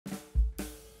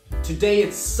Today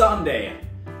it's Sunday,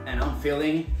 and I'm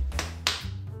feeling...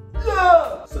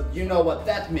 yeah! So you know what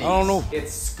that means? I don't know.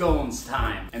 It's scones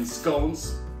time. And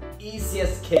scones,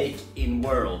 easiest cake in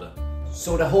world.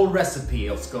 So the whole recipe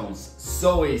of scones,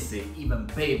 so easy, even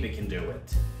baby can do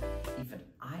it. Even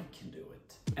I can do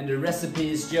it. And the recipe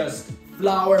is just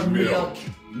flour, milk,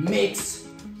 mix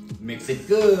it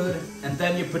good, and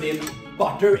then you put in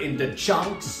butter in the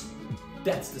chunks.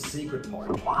 That's the secret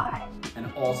part. Why?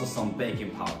 And also some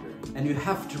baking powder. And you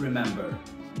have to remember,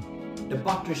 the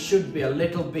butter should be a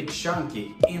little bit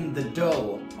chunky in the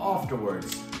dough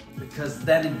afterwards, because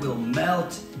then it will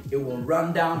melt, it will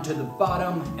run down to the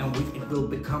bottom, and it will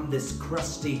become this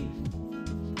crusty.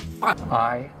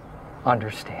 I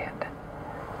understand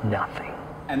nothing.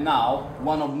 And now,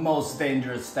 one of the most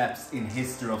dangerous steps in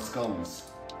history of scones.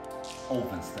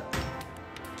 Oven step.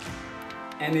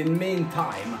 And in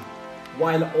meantime,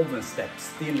 while oven step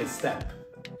still is step,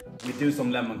 we do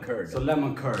some lemon curd. So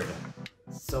lemon curd,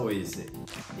 so easy.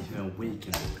 Even we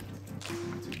can do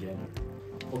it together.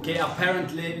 Okay,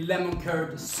 apparently lemon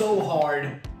curd so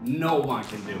hard, no one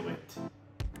can do it.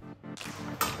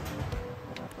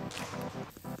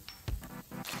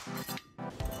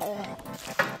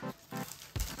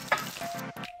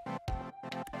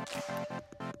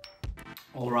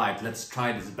 Alright, let's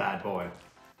try this bad boy.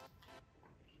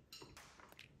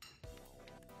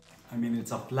 I mean,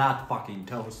 it's a flat fucking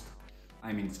toast.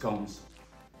 I mean scones.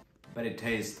 But it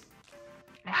tastes...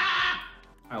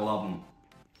 I love them.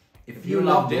 If you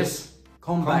love this,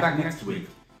 come back next week.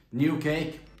 New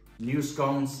cake, new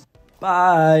scones.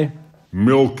 Bye!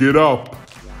 Milk it up!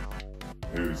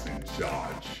 Who's in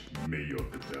charge? Me or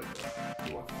the devil?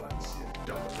 Do I fancy a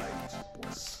double eight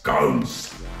or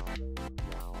scones?